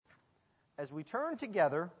as we turn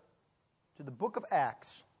together to the book of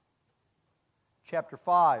Acts, chapter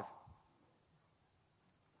 5.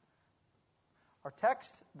 Our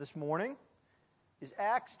text this morning is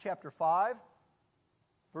Acts chapter 5,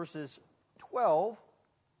 verses 12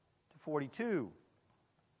 to 42.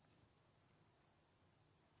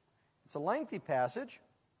 It's a lengthy passage.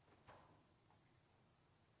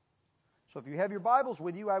 So if you have your Bibles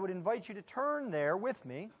with you, I would invite you to turn there with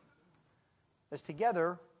me as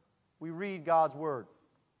together we read God's Word.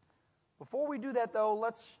 Before we do that, though,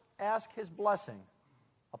 let's ask His blessing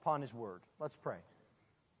upon His Word. Let's pray.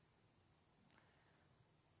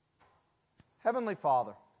 Heavenly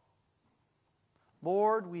Father,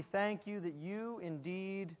 Lord, we thank you that you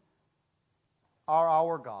indeed are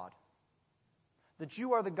our God, that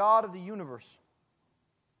you are the God of the universe,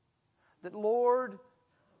 that, Lord,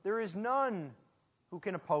 there is none who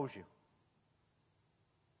can oppose you.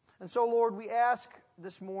 And so, Lord, we ask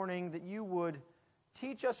this morning that you would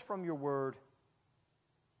teach us from your word.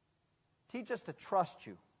 Teach us to trust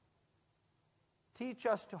you. Teach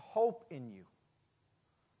us to hope in you.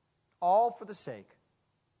 All for the sake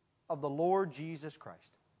of the Lord Jesus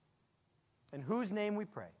Christ, in whose name we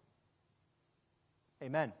pray.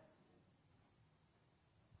 Amen.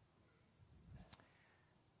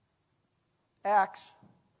 Acts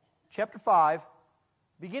chapter 5,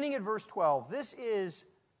 beginning at verse 12. This is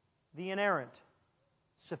the inerrant,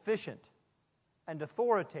 sufficient, and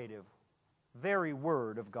authoritative very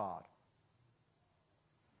word of God.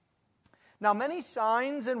 Now many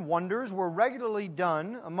signs and wonders were regularly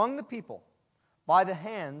done among the people by the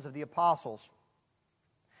hands of the apostles.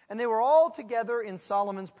 And they were all together in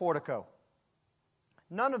Solomon's portico.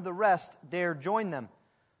 None of the rest dared join them,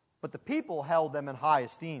 but the people held them in high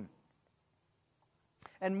esteem.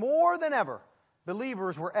 And more than ever,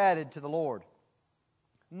 believers were added to the Lord.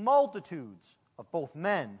 Multitudes of both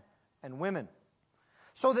men and women,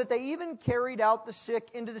 so that they even carried out the sick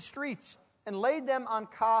into the streets and laid them on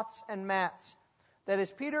cots and mats, that as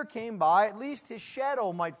Peter came by, at least his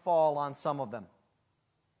shadow might fall on some of them.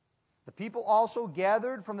 The people also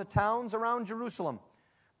gathered from the towns around Jerusalem,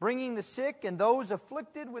 bringing the sick and those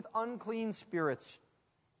afflicted with unclean spirits,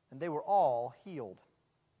 and they were all healed.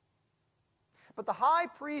 But the high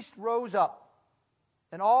priest rose up,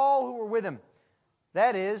 and all who were with him,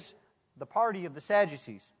 that is, the party of the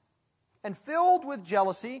Sadducees, and filled with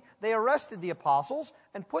jealousy, they arrested the apostles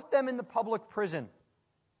and put them in the public prison.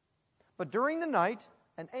 But during the night,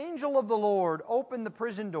 an angel of the Lord opened the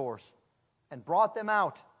prison doors and brought them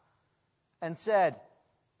out and said,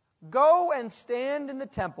 "Go and stand in the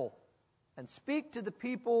temple and speak to the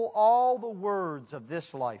people all the words of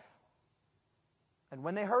this life." And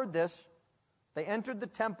when they heard this, they entered the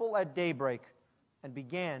temple at daybreak and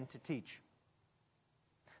began to teach.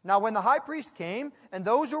 Now when the high priest came, and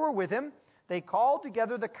those who were with him, they called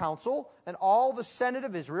together the council and all the senate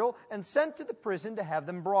of Israel, and sent to the prison to have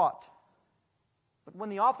them brought. But when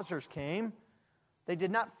the officers came, they did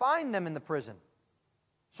not find them in the prison.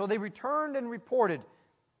 So they returned and reported,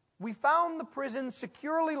 "We found the prison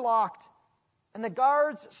securely locked, and the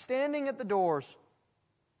guards standing at the doors.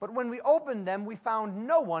 But when we opened them, we found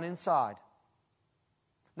no one inside."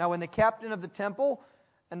 Now when the captain of the temple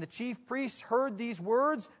and the chief priests heard these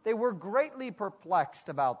words, they were greatly perplexed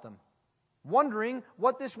about them, wondering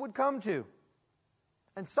what this would come to.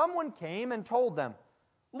 And someone came and told them,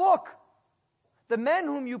 "Look, the men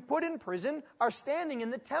whom you put in prison are standing in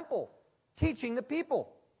the temple, teaching the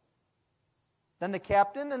people." Then the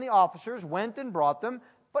captain and the officers went and brought them,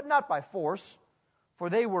 but not by force, for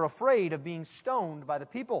they were afraid of being stoned by the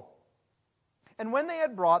people. And when they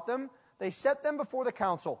had brought them, they set them before the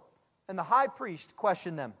council, and the high priest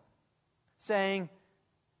questioned them, saying,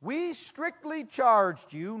 "We strictly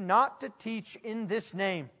charged you not to teach in this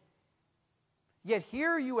name. Yet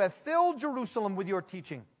here you have filled Jerusalem with your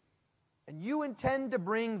teaching, and you intend to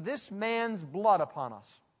bring this man's blood upon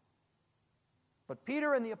us." But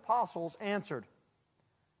Peter and the apostles answered,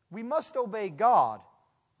 "We must obey God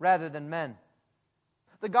rather than men.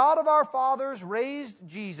 The God of our fathers raised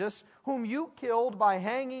Jesus, whom you killed by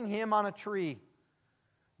hanging him on a tree.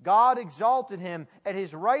 God exalted him at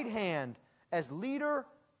his right hand as leader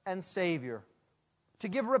and Savior, to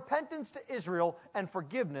give repentance to Israel and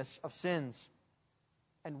forgiveness of sins.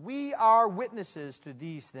 And we are witnesses to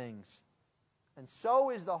these things. And so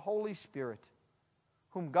is the Holy Spirit,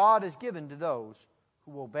 whom God has given to those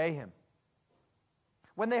who obey him."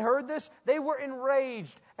 When they heard this, they were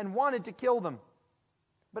enraged and wanted to kill them.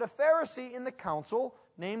 But a Pharisee in the council,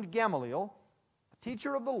 named Gamaliel, a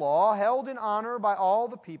teacher of the law, held in honor by all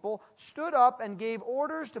the people, stood up and gave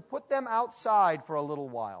orders to put them outside for a little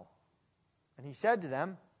while. And he said to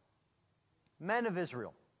them, Men of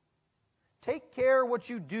Israel, take care what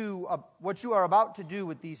you are about to do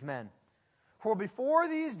with these men. For before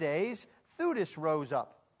these days, Theudas rose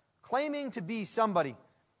up, claiming to be somebody,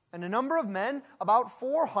 and a number of men, about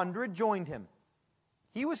 400, joined him.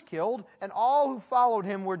 He was killed, and all who followed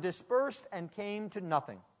him were dispersed and came to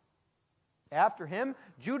nothing. After him,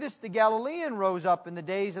 Judas the Galilean rose up in the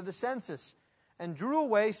days of the census, and drew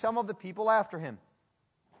away some of the people after him.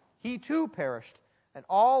 He too perished, and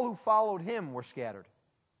all who followed him were scattered.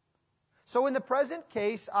 So in the present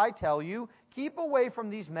case, I tell you, keep away from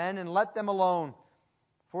these men and let them alone.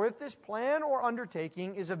 For if this plan or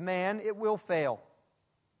undertaking is of man, it will fail.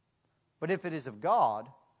 But if it is of God,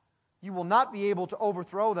 you will not be able to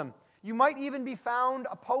overthrow them. You might even be found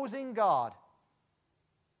opposing God.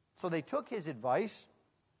 So they took his advice,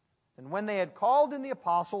 and when they had called in the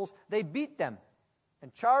apostles, they beat them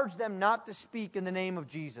and charged them not to speak in the name of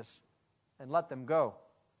Jesus, and let them go.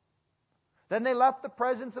 Then they left the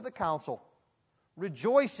presence of the council,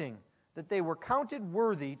 rejoicing that they were counted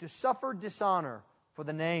worthy to suffer dishonor for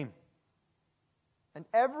the name. And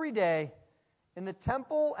every day, in the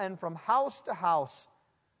temple and from house to house,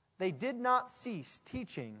 they did not cease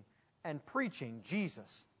teaching and preaching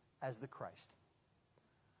Jesus as the Christ.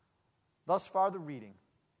 Thus far the reading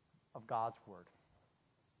of God's Word.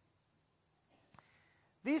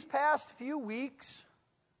 These past few weeks,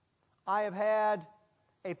 I have had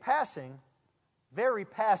a very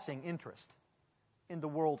passing interest in the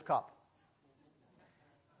World Cup.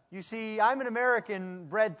 You see, I'm an American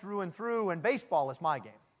bred through and through, and baseball is my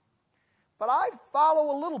game. But I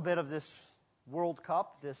follow a little bit of this World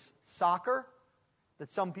Cup, this soccer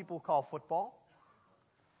that some people call football.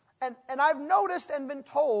 And I've noticed and been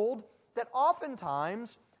told that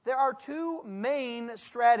oftentimes there are two main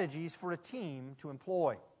strategies for a team to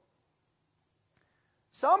employ.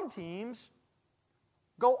 Some teams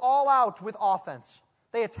go all out with offense.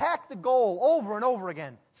 They attack the goal over and over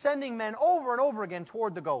again, sending men over and over again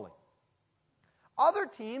toward the goalie. Other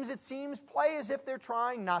teams, it seems, play as if they're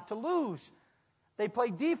trying not to lose. They play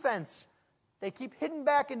defense. They keep hidden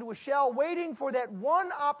back into a shell, waiting for that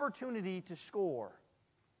one opportunity to score.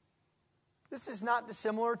 This is not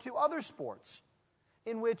dissimilar to other sports,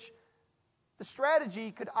 in which the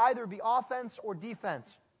strategy could either be offense or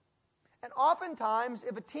defense. And oftentimes,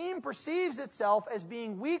 if a team perceives itself as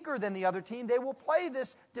being weaker than the other team, they will play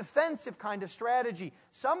this defensive kind of strategy.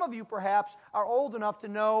 Some of you, perhaps, are old enough to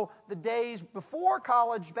know the days before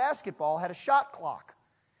college basketball had a shot clock,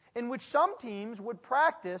 in which some teams would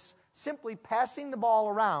practice simply passing the ball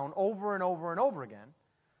around over and over and over again,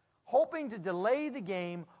 hoping to delay the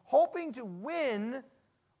game, hoping to win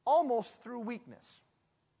almost through weakness.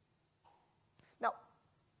 Now,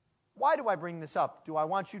 why do I bring this up? Do I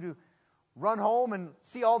want you to run home and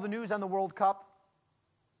see all the news on the World Cup?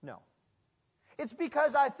 No. It's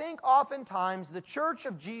because I think oftentimes the Church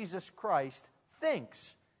of Jesus Christ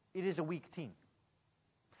thinks it is a weak team.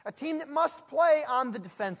 A team that must play on the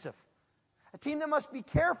defensive. A team that must be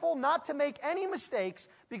careful not to make any mistakes,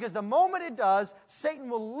 because the moment it does, Satan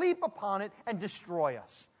will leap upon it and destroy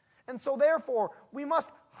us. And so therefore, we must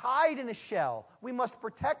hide in a shell. We must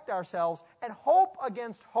protect ourselves and hope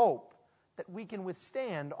against hope that we can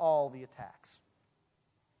withstand all the attacks.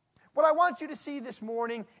 What I want you to see this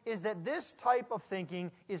morning is that this type of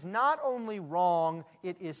thinking is not only wrong,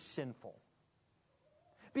 it is sinful.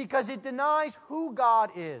 Because it denies who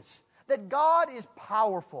God is, that God is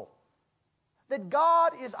powerful, that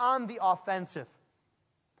God is on the offensive,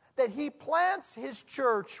 that He plants His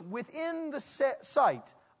church within the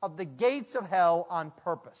sight of the gates of hell on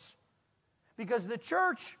purpose. Because the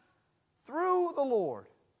church, through the Lord,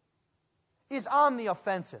 is on the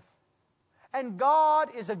offensive. And God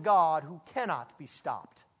is a God who cannot be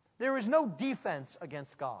stopped. There is no defense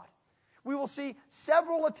against God. We will see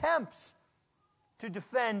several attempts to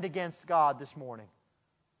defend against God this morning,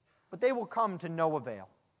 but they will come to no avail.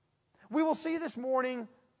 We will see this morning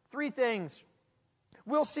three things.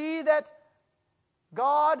 We'll see that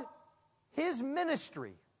God, His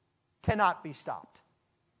ministry, cannot be stopped.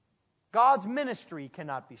 God's ministry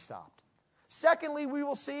cannot be stopped. Secondly, we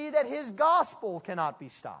will see that His gospel cannot be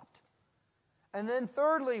stopped. And then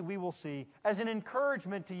thirdly, we will see, as an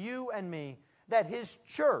encouragement to you and me, that His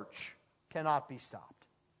church cannot be stopped.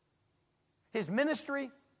 His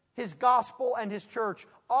ministry, His gospel, and His church,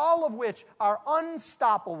 all of which are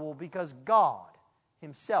unstoppable because God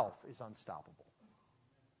Himself is unstoppable.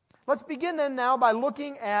 Let's begin then now by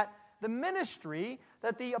looking at the ministry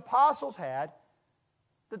that the apostles had,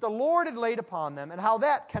 that the Lord had laid upon them, and how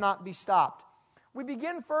that cannot be stopped. We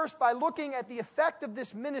begin first by looking at the effect of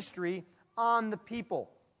this ministry on the people.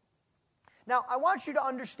 Now, I want you to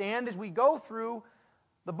understand as we go through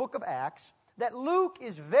the book of Acts that Luke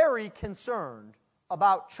is very concerned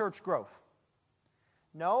about church growth.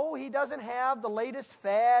 No, he doesn't have the latest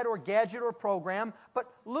fad or gadget or program,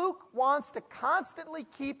 but Luke wants to constantly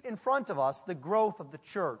keep in front of us the growth of the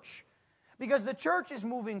church. Because the church is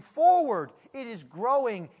moving forward, it is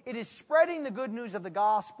growing, it is spreading the good news of the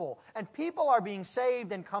gospel, and people are being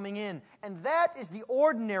saved and coming in. And that is the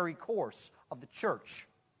ordinary course of the church.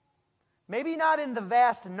 Maybe not in the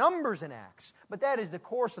vast numbers in Acts, but that is the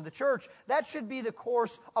course of the church. That should be the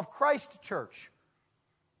course of Christ's church.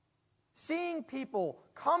 Seeing people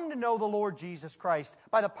come to know the Lord Jesus Christ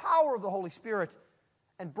by the power of the Holy Spirit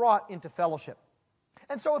and brought into fellowship.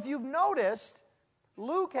 And so if you've noticed,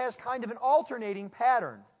 Luke has kind of an alternating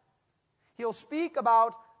pattern. He'll speak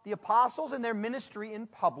about the apostles and their ministry in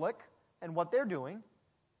public and what they're doing.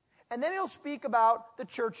 And then he'll speak about the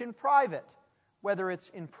church in private, whether it's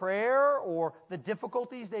in prayer or the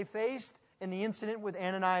difficulties they faced in the incident with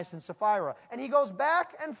Ananias and Sapphira. And he goes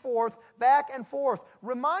back and forth,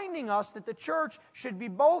 reminding us that the church should be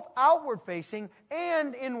both outward-facing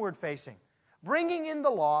and inward-facing, bringing in the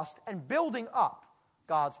lost and building up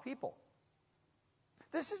God's people.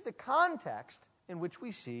 This is the context in which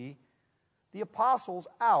we see the apostles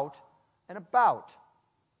out and about.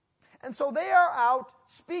 And so they are out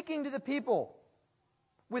speaking to the people,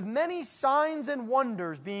 with many signs and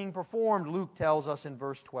wonders being performed, Luke tells us in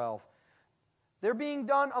verse 12. They're being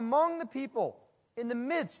done among the people, in the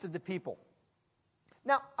midst of the people.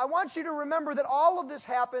 Now, I want you to remember that all of this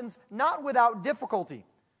happens not without difficulty.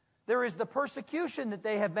 There is the persecution that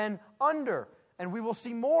they have been under, and we will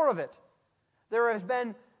see more of it. There has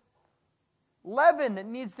been leaven that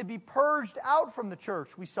needs to be purged out from the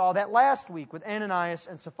church. We saw that last week with Ananias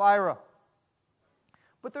and Sapphira.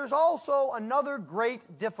 But there's also another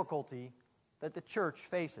great difficulty that the church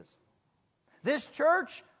faces. This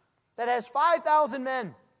church that has 5,000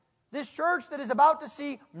 men, this church that is about to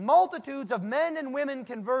see multitudes of men and women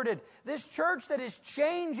converted, this church that is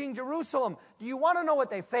changing Jerusalem, do you want to know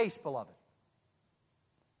what they face, beloved?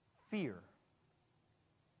 Fear.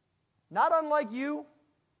 Not unlike you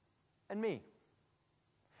and me.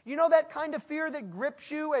 You know that kind of fear that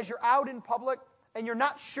grips you as you're out in public and you're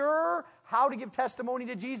not sure how to give testimony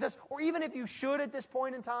to Jesus, or even if you should at this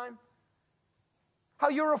point in time? How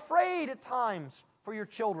you're afraid at times for your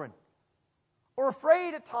children, or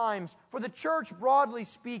afraid at times for the church broadly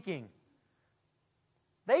speaking.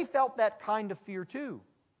 They felt that kind of fear too.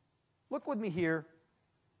 Look with me here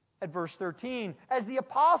at verse 13. As the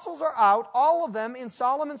apostles are out, all of them in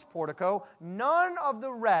Solomon's portico, none of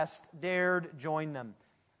the rest dared join them.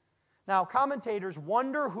 Now, commentators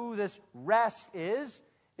wonder who this rest is.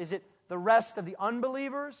 Is it the rest of the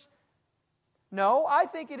unbelievers? No, I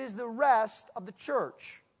think it is the rest of the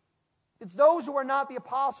church. It's those who are not the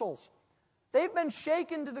apostles. They've been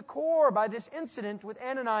shaken to the core by this incident with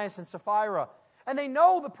Ananias and Sapphira. And they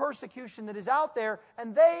know the persecution that is out there,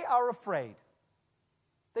 and they are afraid.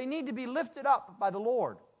 They need to be lifted up by the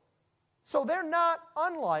Lord. So they're not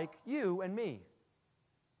unlike you and me.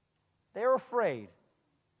 They're afraid.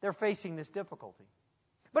 They're facing this difficulty.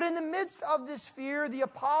 But in the midst of this fear, the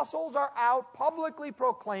apostles are out publicly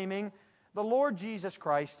proclaiming the Lord Jesus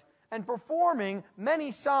Christ and performing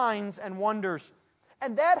many signs and wonders.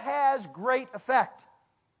 And that has great effect.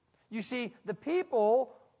 You see, the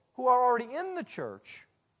people who are already in the church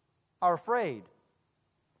are afraid.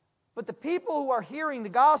 But the people who are hearing the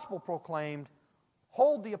gospel proclaimed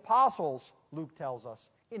hold the apostles, Luke tells us,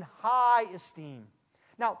 in high esteem.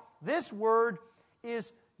 Now, this word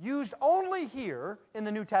is used only here in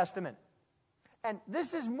the New Testament. And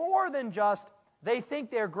this is more than just they think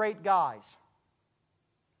they're great guys.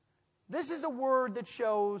 This is a word that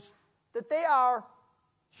shows that they are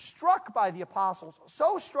struck by the apostles,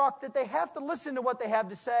 so struck that they have to listen to what they have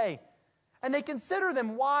to say. And they consider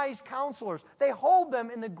them wise counselors. They hold them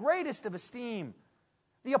in the greatest of esteem.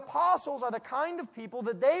 The apostles are the kind of people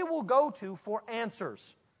that they will go to for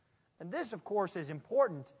answers. And this, of course, is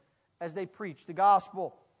important as they preach the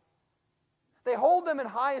gospel. They hold them in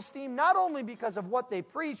high esteem not only because of what they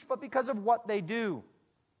preach, but because of what they do.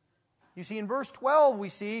 You see, in verse 12, we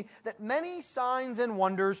see that many signs and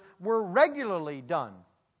wonders were regularly done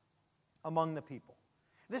among the people.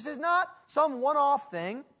 This is not some one-off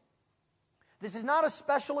thing. This is not a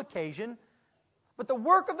special occasion. But the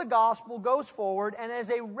work of the gospel goes forward, and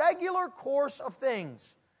as a regular course of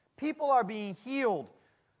things, people are being healed.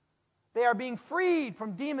 They are being freed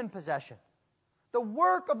from demon possession. The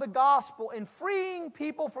work of the gospel in freeing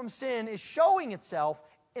people from sin is showing itself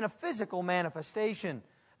in a physical manifestation.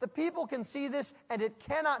 The people can see this, and it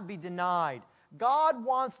cannot be denied. God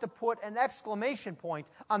wants to put an exclamation point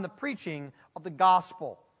on the preaching of the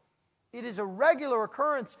gospel. It is a regular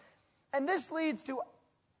occurrence, and this leads to,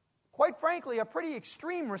 quite frankly, a pretty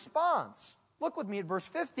extreme response. Look with me at verse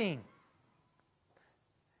 15.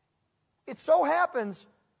 It so happens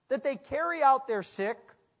that they carry out their sick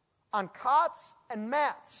on cots and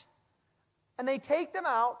mats, and they take them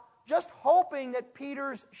out just hoping that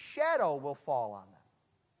Peter's shadow will fall on them.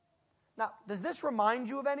 Now, does this remind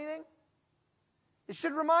you of anything? It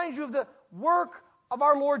should remind you of the work of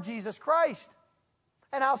our Lord Jesus Christ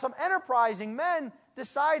and how some enterprising men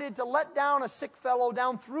decided to let down a sick fellow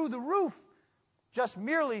down through the roof just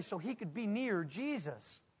merely so he could be near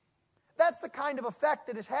Jesus. That's the kind of effect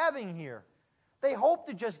that is having here. They hope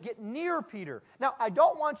to just get near Peter. Now, I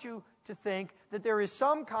don't want you to think that there is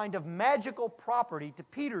some kind of magical property to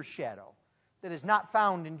Peter's shadow that is not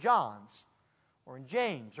found in John's or in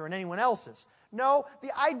James or in anyone else's. No,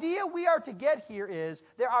 the idea we are to get here is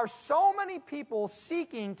there are so many people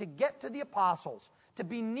seeking to get to the apostles, to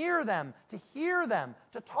be near them, to hear them,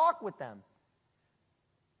 to talk with them,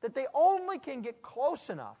 that they only can get close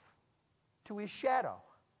enough to his shadow.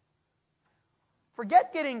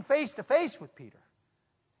 Forget getting face to face with Peter.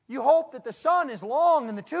 You hope that the sun is long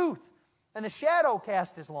in the tooth and the shadow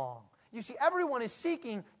cast is long. You see, everyone is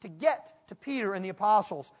seeking to get to Peter and the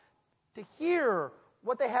apostles, to hear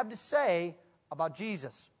what they have to say about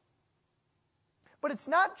Jesus. But it's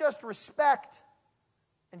not just respect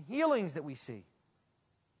and healings that we see.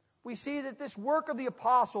 We see that this work of the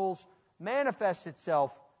apostles manifests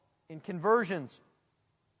itself in conversions.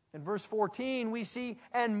 In verse 14, we see,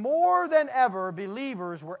 and more than ever,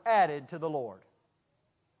 believers were added to the Lord.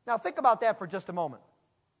 Now, think about that for just a moment.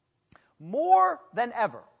 More than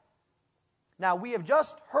ever. Now, we have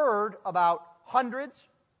just heard about hundreds,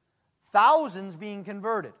 thousands being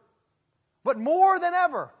converted. But more than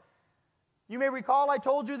ever. You may recall I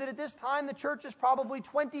told you that at this time the church is probably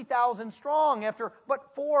 20,000 strong after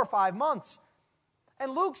but 4 or 5 months.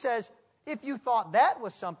 And Luke says, if you thought that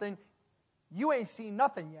was something, you ain't seen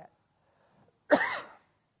nothing yet.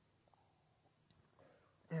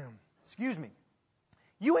 Excuse me.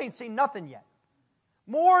 You ain't seen nothing yet.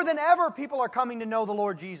 More than ever, people are coming to know the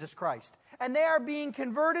Lord Jesus Christ. And they are being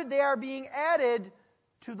converted, they are being added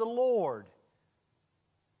to the Lord.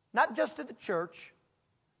 Not just to the church,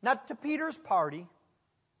 not to Peter's party,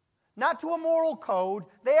 not to a moral code.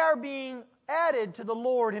 They are being added to the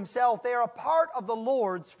Lord Himself. They are a part of the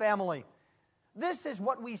Lord's family. This is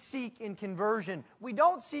what we seek in conversion. We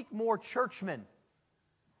don't seek more churchmen.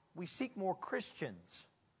 We seek more Christians.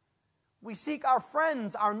 We seek our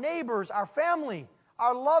friends, our neighbors, our family,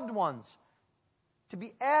 our loved ones to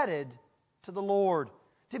be added to the Lord.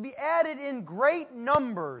 To be added in great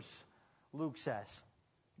numbers, Luke says.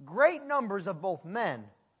 Great numbers of both men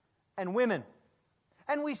and women.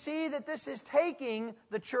 And we see that this is taking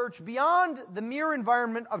the church beyond the mere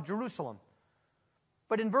environment of Jerusalem.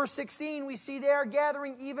 But in verse 16, we see they are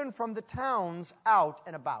gathering even from the towns out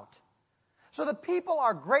and about. So the people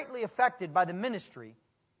are greatly affected by the ministry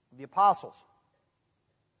of the apostles.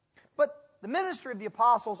 But the ministry of the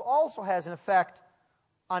apostles also has an effect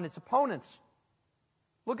on its opponents.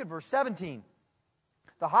 Look at verse 17.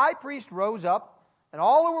 The high priest rose up, and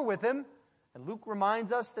all who were with him, and Luke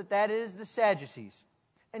reminds us that that is the Sadducees.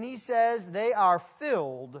 And he says they are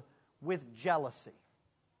filled with jealousy.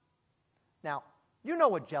 Now, you know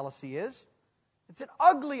what jealousy is. It's an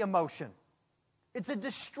ugly emotion. It's a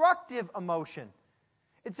destructive emotion.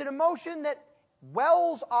 It's an emotion that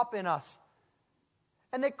wells up in us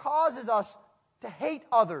and that causes us to hate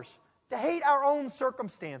others, to hate our own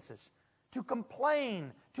circumstances, to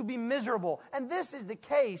complain, to be miserable. And this is the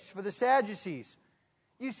case for the Sadducees.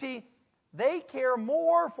 You see, they care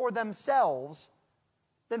more for themselves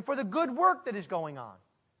than for the good work that is going on.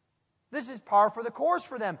 This is par for the course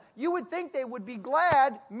for them. You would think they would be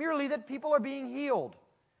glad merely that people are being healed,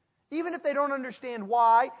 even if they don't understand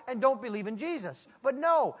why and don't believe in Jesus. But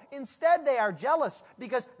no, instead they are jealous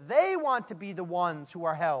because they want to be the ones who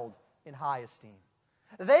are held in high esteem.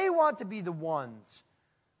 They want to be the ones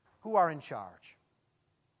who are in charge.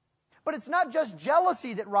 But it's not just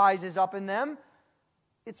jealousy that rises up in them.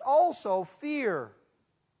 It's also fear.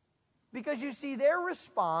 Because you see, their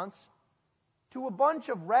response to a bunch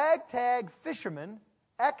of ragtag fishermen,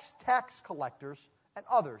 ex-tax collectors, and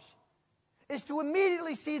others is to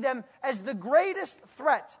immediately see them as the greatest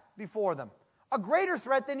threat before them. A greater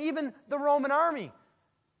threat than even the Roman army.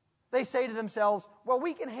 They say to themselves, well,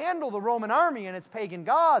 we can handle the Roman army and its pagan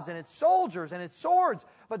gods and its soldiers and its swords,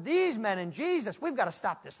 but these men and Jesus, we've got to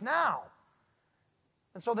stop this now.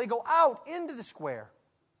 And so they go out into the square.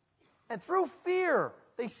 And through fear,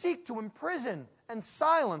 they seek to imprison and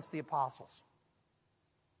silence the apostles.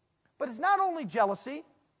 But it's not only jealousy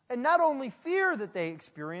and not only fear that they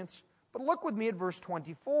experience, but look with me at verse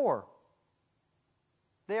 24.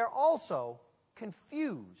 They are also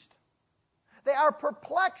confused. They are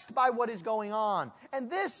perplexed by what is going on. And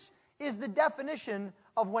this is the definition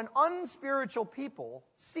of when unspiritual people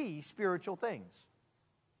see spiritual things.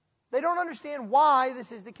 They don't understand why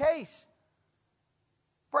this is the case.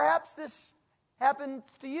 Perhaps this happens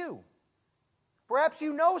to you. Perhaps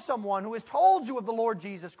you know someone who has told you of the Lord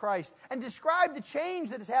Jesus Christ and described the change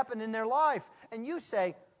that has happened in their life. And you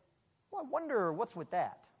say, well, I wonder what's with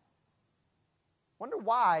that. I wonder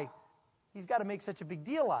why he's got to make such a big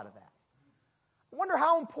deal out of that. I wonder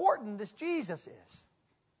how important this Jesus is.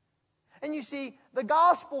 And you see, the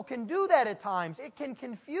gospel can do that at times. It can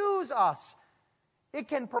confuse us. It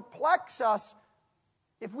can perplex us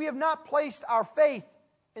if we have not placed our faith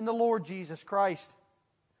in the Lord Jesus Christ.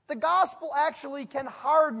 The gospel actually can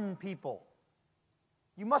harden people.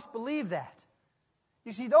 You must believe that.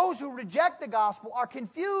 You see, those who reject the gospel are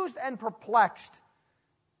confused and perplexed.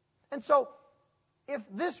 And so, if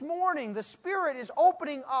this morning the Spirit is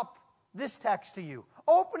opening up this text to you,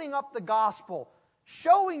 opening up the gospel,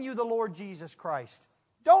 showing you the Lord Jesus Christ,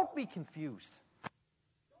 don't be confused.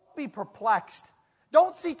 Don't be perplexed.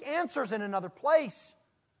 Don't seek answers in another place.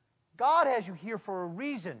 God has you here for a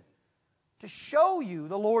reason, to show you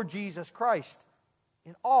the Lord Jesus Christ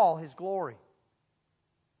in all His glory.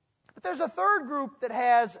 But there's a third group that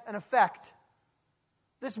has an effect.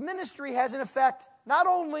 This ministry has an effect not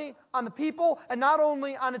only on the people and not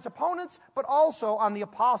only on its opponents, but also on the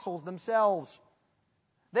apostles themselves.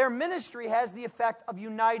 Their ministry has the effect of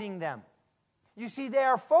uniting them. You see, they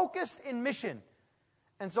are focused in mission.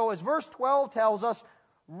 And so, as verse 12 tells us,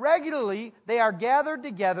 regularly they are gathered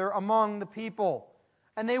together among the people.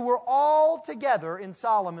 And they were all together in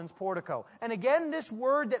Solomon's portico. And again, this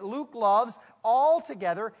word that Luke loves, all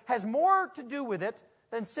together, has more to do with it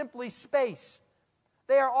than simply space.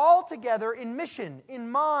 They are all together in mission,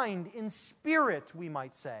 in mind, in spirit, we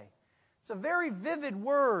might say. It's a very vivid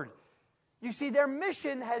word. You see, their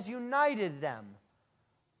mission has united them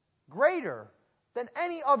greater than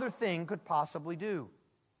any other thing could possibly do.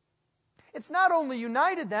 It's not only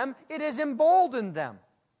united them, it has emboldened them.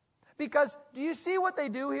 Because do you see what they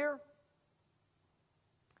do here?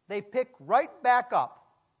 They pick right back up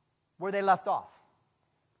where they left off.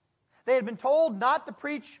 They had been told not to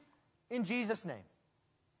preach in Jesus' name.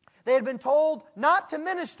 They had been told not to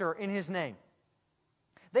minister in His name.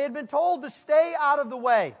 They had been told to stay out of the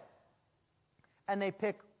way. And they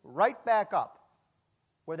pick right back up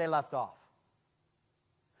where they left off.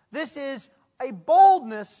 This is a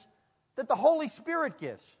boldness that the Holy Spirit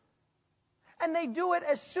gives. And they do it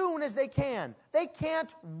as soon as they can. They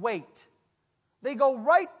can't wait. They go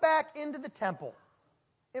right back into the temple,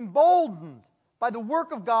 emboldened by the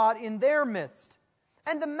work of God in their midst.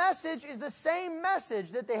 And the message is the same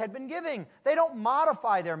message that they had been giving. They don't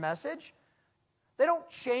modify their message. They don't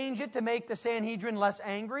change it to make the Sanhedrin less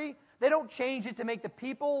angry. They don't change it to make the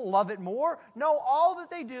people love it more. No, all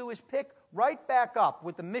that they do is pick right back up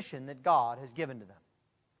with the mission that God has given to them.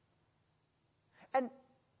 And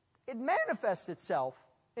it manifests itself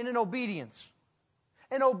in an obedience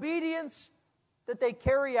that they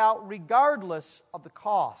carry out regardless of the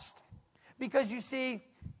cost. Because you see,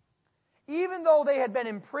 even though they had been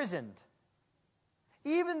imprisoned,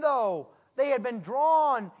 even though they had been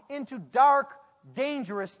drawn into dark,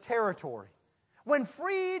 dangerous territory, when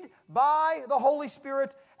freed by the Holy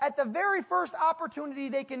Spirit, at the very first opportunity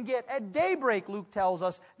they can get, at daybreak, Luke tells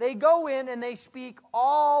us, they go in and they speak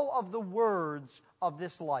all of the words of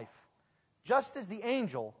this life, just as the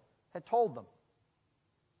angel had told them.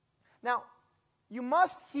 Now, you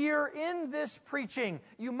must hear in this preaching,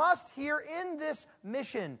 you must hear in this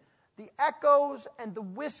mission, the echoes and the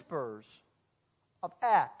whispers of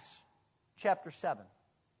Acts chapter 7.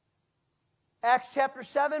 Acts chapter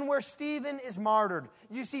 7, where Stephen is martyred.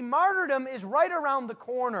 You see, martyrdom is right around the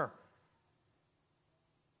corner.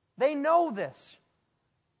 They know this.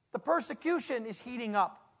 The persecution is heating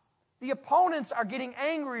up. The opponents are getting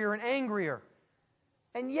angrier and angrier.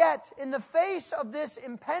 And yet, in the face of this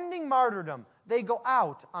impending martyrdom, they go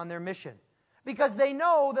out on their mission. Because they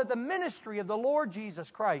know that the ministry of the Lord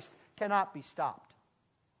Jesus Christ cannot be stopped.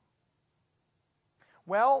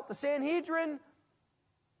 Well, the Sanhedrin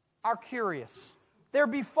are curious. They're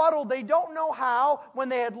befuddled. They don't know how, when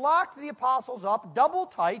they had locked the apostles up double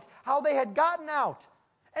tight, how they had gotten out.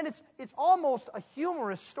 And it's almost a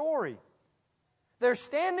humorous story. They're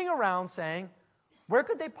standing around saying, where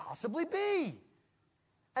could they possibly be?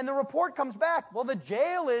 And the report comes back, well, the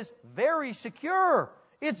jail is very secure.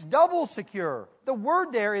 It's double secure. The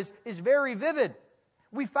word there is very vivid.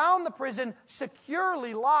 We found the prison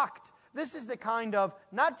securely locked. This is the kind of,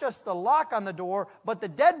 not just the lock on the door, but the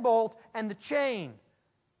deadbolt and the chain.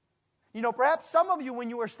 You know, perhaps some of you, when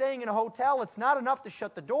you are staying in a hotel, it's not enough to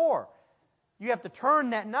shut the door. You have to turn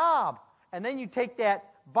that knob, and then you take that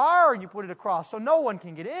bar and you put it across so no one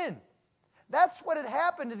can get in. That's what had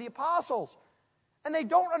happened to the apostles. And they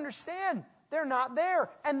don't understand. They're not there.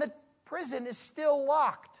 And the prison is still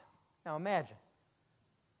locked. Now imagine.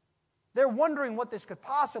 They're wondering what this could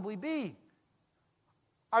possibly be.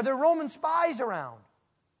 Are there Roman spies around?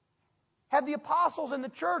 Have the apostles and the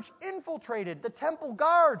church infiltrated the temple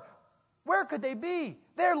guard? Where could they be?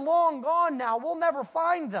 They're long gone now. We'll never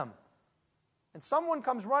find them. And someone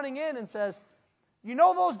comes running in and says, you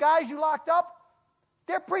know those guys you locked up?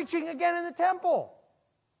 They're preaching again in the temple.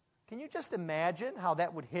 Can you just imagine how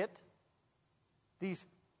that would hit these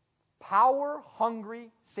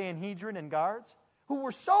power-hungry Sanhedrin and guards who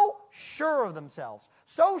were so sure of themselves,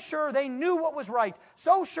 so sure they knew what was right,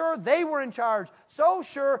 so sure they were in charge, so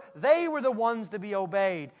sure they were the ones to be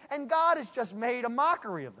obeyed. And God has just made a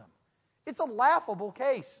mockery of them. It's a laughable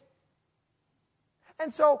case.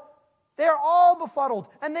 And so they're all befuddled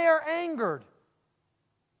and they are angered.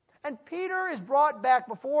 And Peter is brought back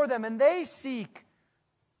before them, and they seek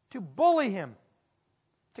to bully him,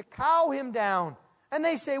 to cow him down. And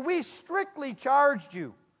they say, we strictly charged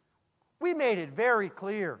you. We made it very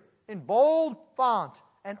clear, in bold font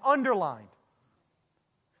and underlined,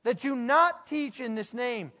 that you not teach in this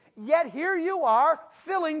name. Yet here you are,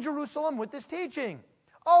 filling Jerusalem with this teaching.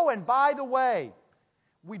 Oh, and by the way,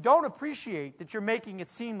 we don't appreciate that you're making it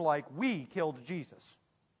seem like we killed Jesus.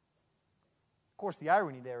 Of course, the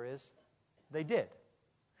irony there is, they did.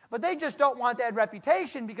 But they just don't want that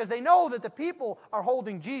reputation because they know that the people are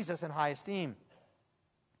holding Jesus in high esteem.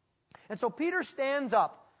 And so Peter stands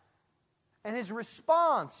up, and his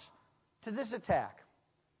response to this attack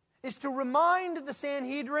is to remind the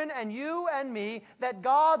Sanhedrin and you and me that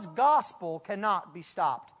God's gospel cannot be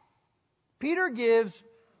stopped. Peter gives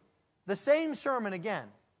the same sermon again.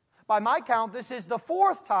 By my count, this is the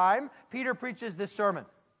fourth time Peter preaches this sermon.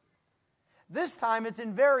 This time it's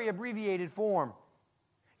in very abbreviated form.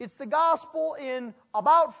 It's the gospel in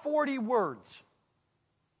about 40 words.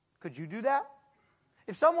 Could you do that?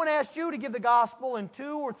 If someone asked you to give the gospel in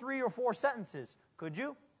 2 or 3 or 4 sentences, could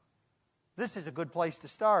you? This is a good place to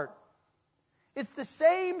start. It's the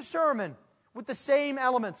same sermon with the same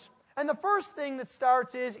elements. And the first thing that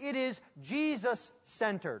starts is, it is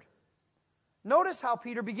Jesus-centered. Notice how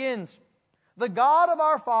Peter begins. The God of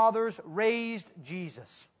our fathers raised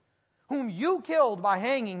Jesus, whom you killed by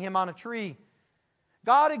hanging him on a tree.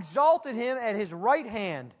 God exalted him at his right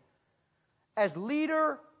hand as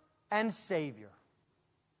leader and Savior.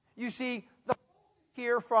 You see, the focus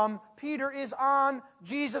here from Peter is on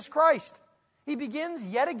Jesus Christ. He begins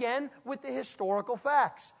yet again with the historical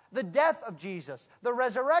facts. The death of Jesus, the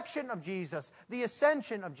resurrection of Jesus, the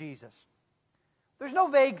ascension of Jesus. There's no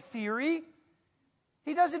vague theory.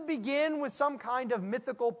 He doesn't begin with some kind of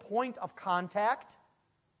mythical point of contact.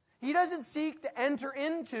 He doesn't seek to enter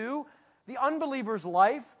into the unbeliever's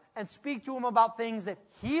life and speak to him about things that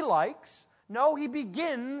he likes. No, he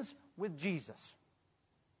begins with Jesus.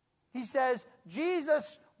 He says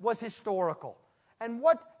Jesus was historical, and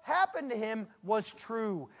what happened to him was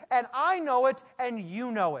true, and I know it and you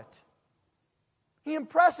know it. He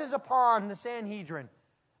impresses upon the Sanhedrin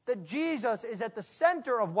that Jesus is at the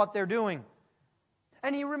center of what they're doing.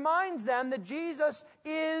 And he reminds them that Jesus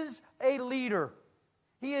is a leader.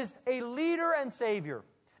 He is a leader and Savior.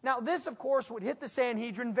 Now, this, of course, would hit the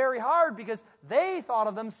Sanhedrin very hard because they thought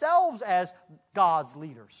of themselves as God's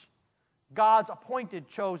leaders, God's appointed,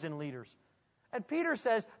 chosen leaders. And Peter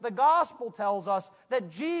says the gospel tells us that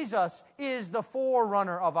Jesus is the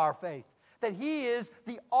forerunner of our faith, that he is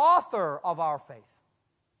the author of our faith.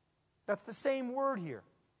 That's the same word here.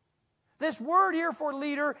 This word here for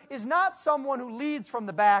leader is not someone who leads from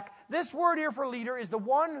the back. This word here for leader is the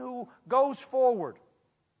one who goes forward.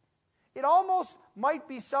 It almost might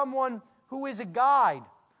be someone who is a guide,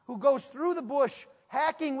 who goes through the bush,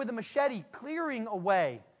 hacking with a machete, clearing a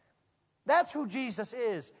way. That's who Jesus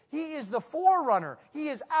is. He is the forerunner. He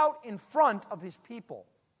is out in front of his people.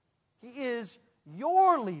 He is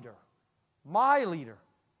your leader, my leader.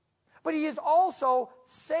 But he is also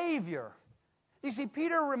Savior. You see,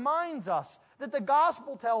 Peter reminds us that the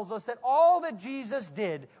gospel tells us that all that Jesus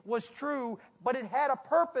did was true, but it had a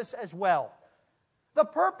purpose as well. The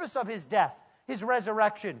purpose of his death, his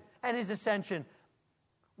resurrection, and his ascension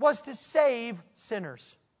was to save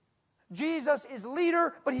sinners. Jesus is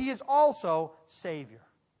leader, but he is also Savior.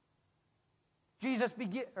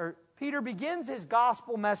 Peter begins his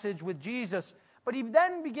gospel message with Jesus, but he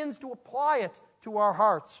then begins to apply it to our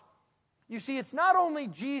hearts. You see, it's not only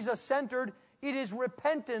Jesus-centered, it is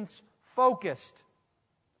repentance-focused.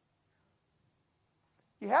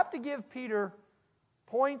 You have to give Peter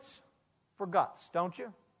points for guts, don't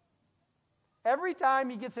you? Every time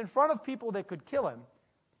he gets in front of people that could kill him,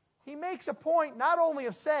 he makes a point not only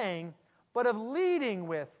of saying, but of leading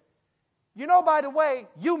with, by the way,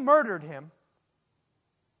 you murdered him.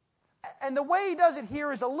 And the way he does it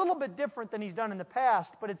here is a little bit different than he's done in the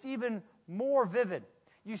past, but it's even more vivid.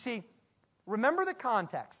 You see, remember the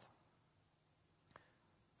context.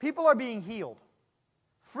 People are being healed,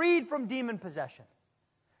 freed from demon possession,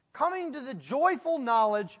 coming to the joyful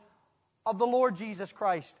knowledge of the Lord Jesus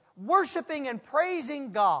Christ, worshiping and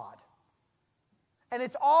praising God. And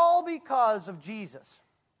it's all because of Jesus.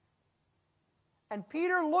 And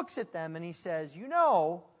Peter looks at them and he says,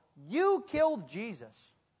 you killed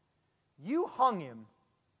Jesus. You hung him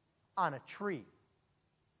on a tree.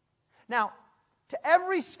 Now, to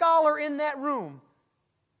every scholar in that room,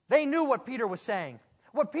 they knew what Peter was saying.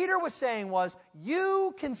 What Peter was saying was,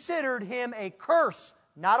 you considered him a curse,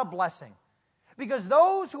 not a blessing. Because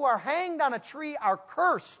those who are hanged on a tree are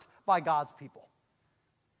cursed by God's people.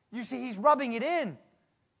 You see, he's rubbing it in.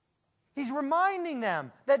 He's reminding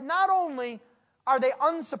them that not only are they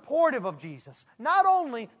unsupportive of Jesus, not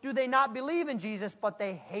only do they not believe in Jesus, but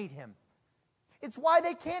they hate him. It's why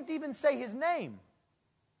they can't even say his name.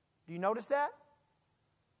 Do you notice that?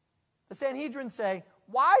 The Sanhedrin say,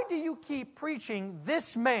 why do you keep preaching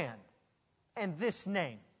this man and this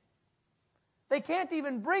name? They can't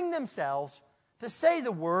even bring themselves to say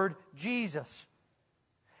the word Jesus.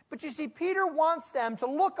 But you see, Peter wants them to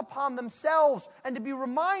look upon themselves and to be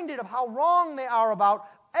reminded of how wrong they are about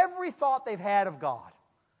every thought they've had of God.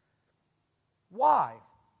 Why?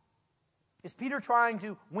 Is Peter trying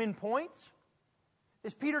to win points?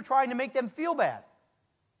 Is Peter trying to make them feel bad?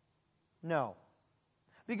 No.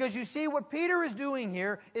 Because you see, what Peter is doing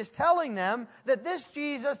here is telling them that this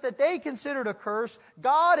Jesus that they considered a curse,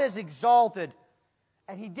 God has exalted.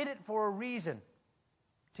 And he did it for a reason.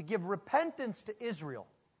 To give repentance to Israel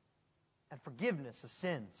and forgiveness of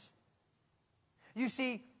sins. You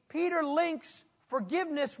see, Peter links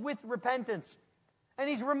forgiveness with repentance. And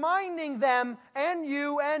he's reminding them, and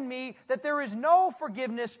you and me, that there is no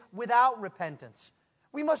forgiveness without repentance.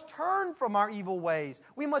 We must turn from our evil ways.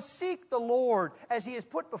 We must seek the Lord as he has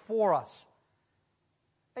put before us.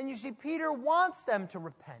 And you see, Peter wants them to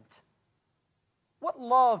repent. What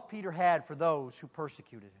love Peter had for those who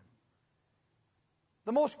persecuted him.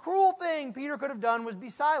 The most cruel thing Peter could have done was be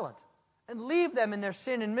silent and leave them in their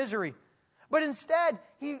sin and misery. But instead,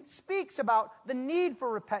 he speaks about the need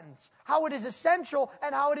for repentance, how it is essential,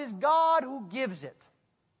 and how it is God who gives it.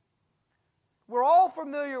 We're all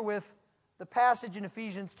familiar with the passage in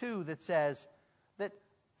Ephesians 2 that says that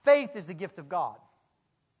faith is the gift of God.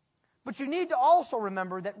 But you need to also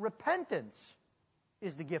remember that repentance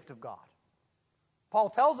is the gift of God. Paul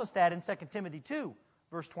tells us that in 2 Timothy 2,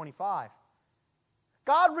 verse 25.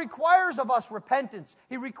 God requires of us repentance.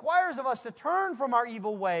 He requires of us to turn from our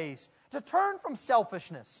evil ways, to turn from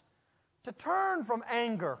selfishness, to turn from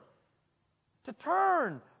anger, to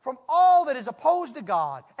turn from all that is opposed to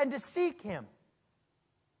God, and to seek him.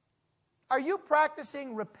 Are you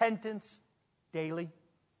practicing repentance daily?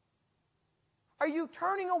 Are you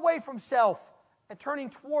turning away from self and turning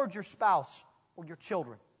towards your spouse or your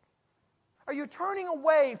children? Are you turning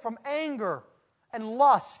away from anger and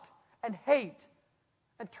lust and hate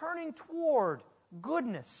and turning toward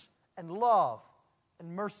goodness and love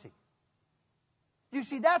and mercy? You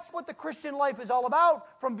see, that's what the Christian life is all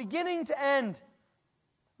about from beginning to end.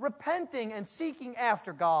 Repenting and seeking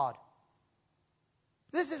after God.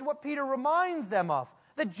 This is what Peter reminds them of,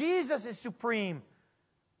 that Jesus is supreme,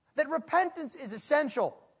 that repentance is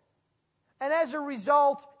essential. And as a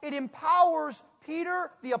result, it empowers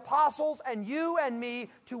Peter, the apostles, and you and me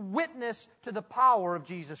to witness to the power of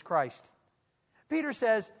Jesus Christ. Peter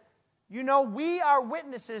says, we are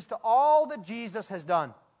witnesses to all that Jesus has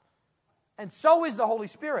done. And so is the Holy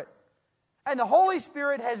Spirit. And the Holy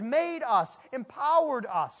Spirit has made us, empowered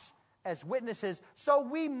us as witnesses, so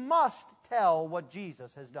we must tell what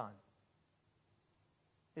Jesus has done.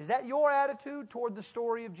 Is that your attitude toward the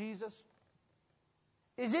story of Jesus?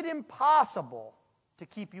 Is it impossible to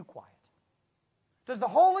keep you quiet? Does the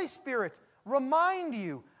Holy Spirit remind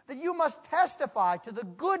you that you must testify to the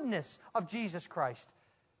goodness of Jesus Christ,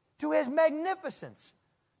 to his magnificence,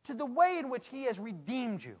 to the way in which he has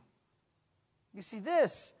redeemed you? You see,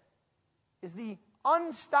 this is the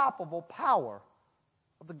unstoppable power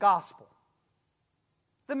of the gospel.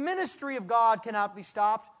 The ministry of God cannot be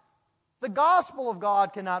stopped. The gospel of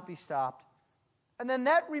God cannot be stopped. And then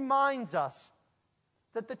that reminds us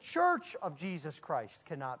that the church of Jesus Christ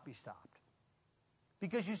cannot be stopped.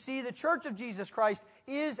 Because you see, the church of Jesus Christ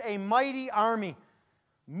is a mighty army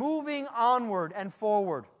moving onward and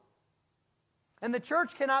forward. And the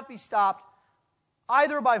church cannot be stopped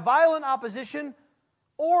either by violent opposition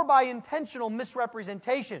or by intentional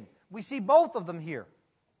misrepresentation. We see both of them here.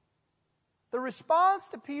 The response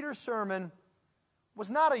to Peter's sermon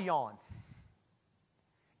was not a yawn.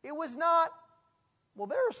 It was not, well,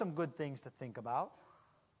 there are some good things to think about.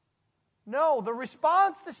 No, the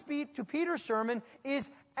response to Peter's sermon is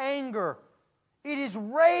anger. It is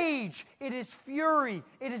rage. It is fury.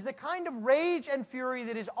 It is the kind of rage and fury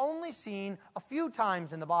that is only seen a few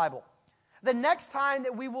times in the Bible. The next time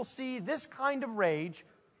that we will see this kind of rage,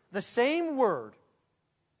 the same word,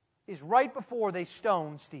 is right before they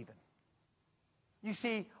stone Stephen. You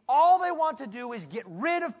see, all they want to do is get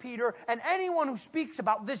rid of Peter and anyone who speaks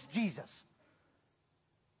about this Jesus.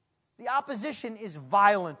 The opposition is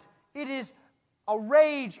violent. It is a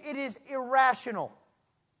rage. It is irrational.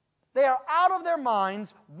 They are out of their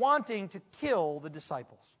minds wanting to kill the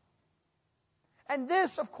disciples. And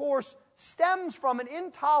this, of course, stems from an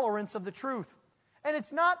intolerance of the truth. And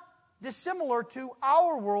it's not dissimilar to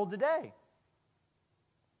our world today.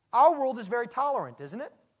 Our world is very tolerant, isn't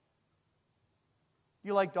it?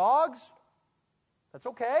 You like dogs? That's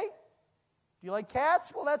okay. Do you like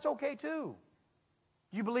cats? Well, that's okay too.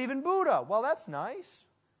 Do you believe in Buddha? Well, that's nice.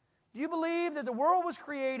 Do you believe that the world was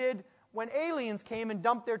created when aliens came and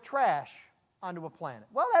dumped their trash onto a planet?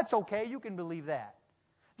 Well, that's okay. You can believe that.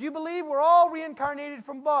 Do you believe we're all reincarnated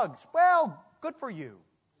from bugs? Well, good for you.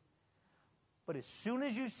 But as soon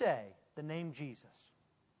as you say the name Jesus,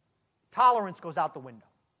 tolerance goes out the window.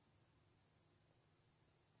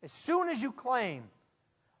 As soon as you claim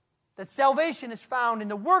that salvation is found in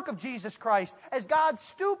the work of Jesus Christ, as God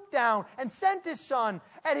stooped down and sent His Son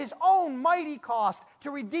at His own mighty cost to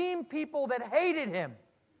redeem people that hated Him,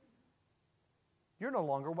 you're no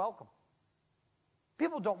longer welcome.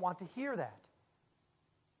 People don't want to hear that.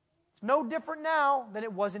 It's no different now than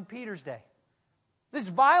it was in Peter's day. This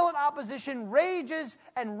violent opposition rages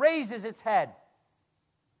and raises its head.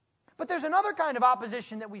 But there's another kind of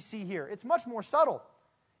opposition that we see here. It's much more subtle.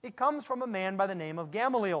 It comes from a man by the name of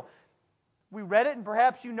Gamaliel. We read it, and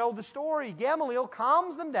perhaps you know the story. Gamaliel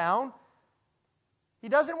calms them down. He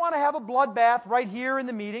doesn't want to have a bloodbath right here in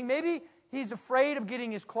the meeting. Maybe he's afraid of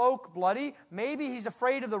getting his cloak bloody. Maybe he's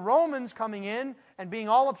afraid of the Romans coming in and being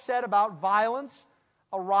all upset about violence,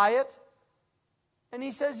 a riot. And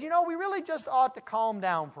he says, we really just ought to calm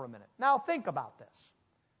down for a minute. Now think about this.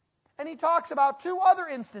 And he talks about two other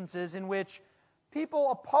instances in which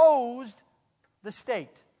people opposed the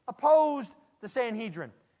state, opposed the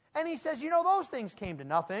Sanhedrin. And he says, those things came to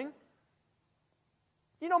nothing.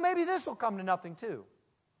 Maybe this will come to nothing too.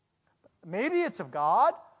 Maybe it's of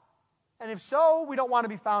God. And if so, we don't want to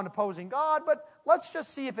be found opposing God, but let's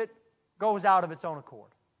just see if it goes out of its own accord.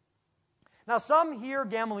 Now, some hear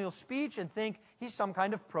Gamaliel's speech and think he's some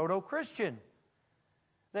kind of proto-Christian.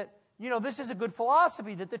 That, this is a good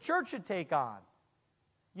philosophy that the church should take on.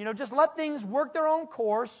 Just let things work their own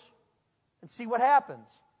course and see what happens.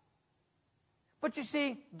 But you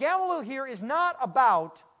see, Gamaliel here is not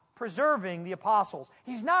about preserving the apostles.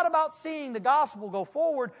 He's not about seeing the gospel go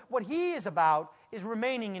forward. What he is about is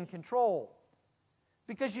remaining in control.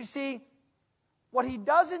 Because you see, what he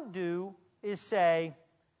doesn't do is say,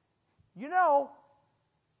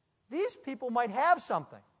 these people might have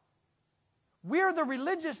something. We're the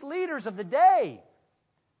religious leaders of the day.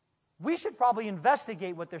 We should probably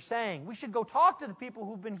investigate what they're saying. We should go talk to the people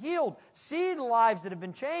who've been healed, see the lives that have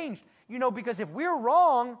been changed. Because if we're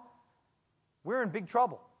wrong, we're in big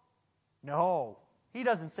trouble. No, he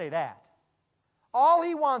doesn't say that. All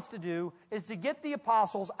he wants to do is to get the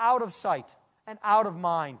apostles out of sight and out of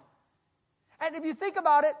mind. And if you think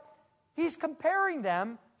about it, he's comparing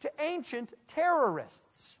them to ancient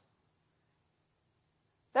terrorists.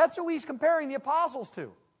 That's who he's comparing the apostles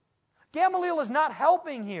to. Gamaliel is not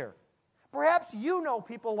helping here. Perhaps you know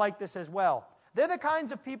people like this as well. They're the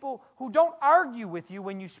kinds of people who don't argue with you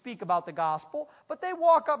when you speak about the gospel, but they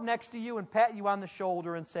walk up next to you and pat you on the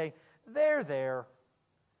shoulder and say, there.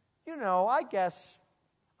 I guess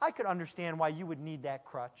I could understand why you would need that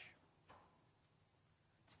crutch.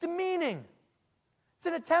 It's demeaning. It's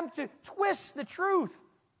an attempt to twist the truth,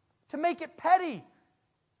 to make it petty,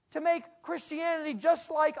 to make Christianity just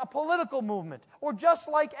like a political movement or just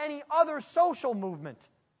like any other social movement.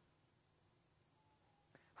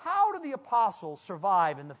 How do the apostles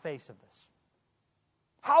survive in the face of this?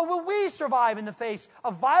 How will we survive in the face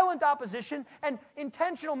of violent opposition and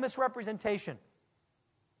intentional misrepresentation?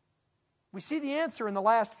 We see the answer in the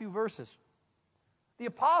last few verses. The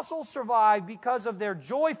apostles survived because of their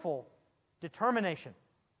joyful determination.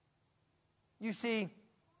 You see,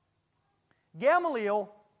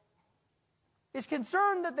 Gamaliel is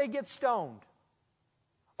concerned that they get stoned.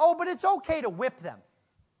 Oh, but it's okay to whip them.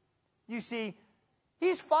 You see,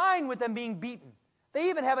 he's fine with them being beaten. They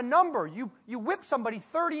even have a number. You whip somebody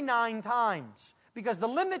 39 times because the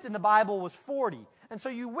limit in the Bible was 40. And so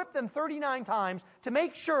you whip them 39 times to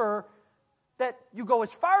make sure that you go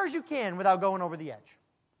as far as you can without going over the edge.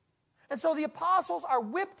 And so the apostles are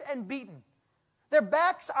whipped and beaten. Their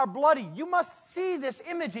backs are bloody. You must see this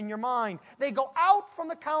image in your mind. They go out from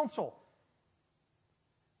the council.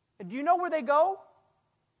 And do you know where they go?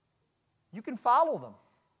 You can follow them.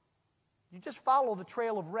 You just follow the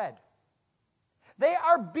trail of red. They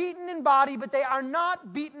are beaten in body, but they are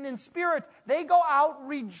not beaten in spirit. They go out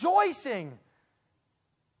rejoicing,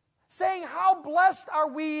 saying, how blessed are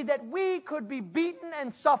we that we could be beaten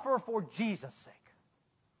and suffer for Jesus' sake.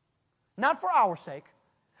 Not for our sake,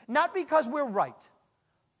 not because we're right,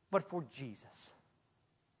 but for Jesus.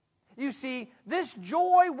 You see, this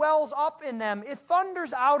joy wells up in them. It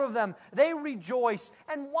thunders out of them. They rejoice.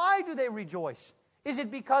 And why do they rejoice? Is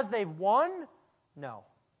it because they've won? No.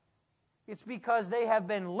 It's because they have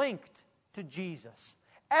been linked to Jesus.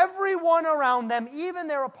 Everyone around them, even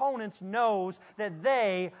their opponents, knows that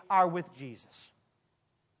they are with Jesus.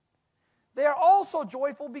 They are also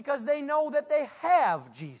joyful because they know that they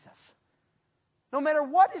have Jesus. No matter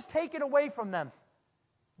what is taken away from them,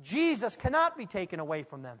 Jesus cannot be taken away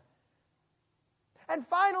from them. And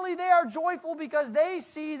finally, they are joyful because they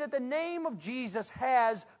see that the name of Jesus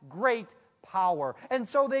has great power. And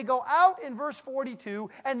so they go out in verse 42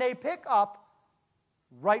 and they pick up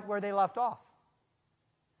right where they left off.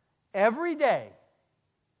 Every day,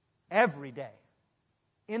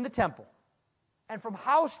 in the temple and from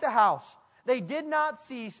house to house, they did not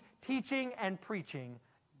cease teaching and preaching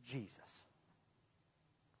Jesus.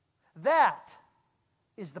 That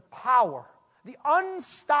is the power, the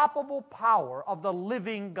unstoppable power of the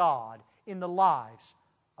living God in the lives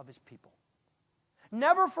of His people.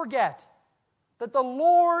 Never forget that the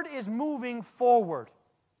Lord is moving forward.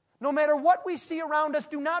 No matter what we see around us,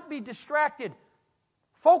 do not be distracted.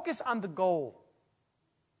 Focus on the goal.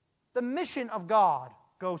 The mission of God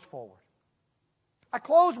goes forward. I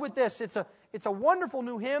close with this. It's a wonderful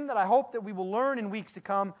new hymn that I hope that we will learn in weeks to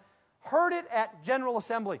come. Heard it at General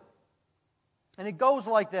Assembly. And it goes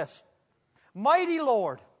like this. Mighty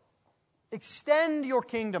Lord, extend your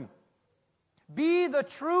kingdom. Be the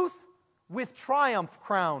truth with triumph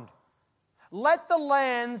crowned. Let the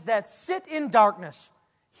lands that sit in darkness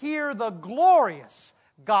hear the glorious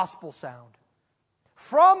gospel sound.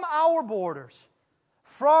 From our borders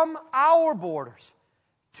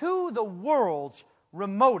to the world's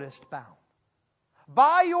remotest bound.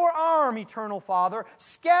 By your arm, eternal Father,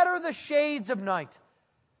 scatter the shades of night.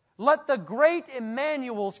 Let the great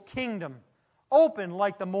Emmanuel's kingdom open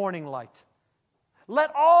like the morning light.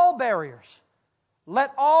 Let all barriers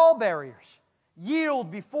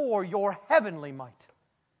yield before your heavenly might.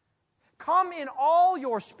 Come in all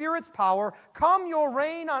your Spirit's power. Come your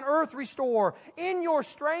reign on earth restore. In your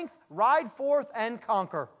strength ride forth and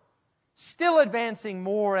conquer. Still advancing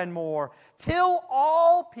more and more, till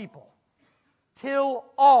all people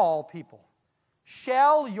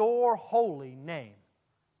shall your holy name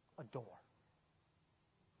adore.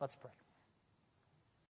 Let's pray.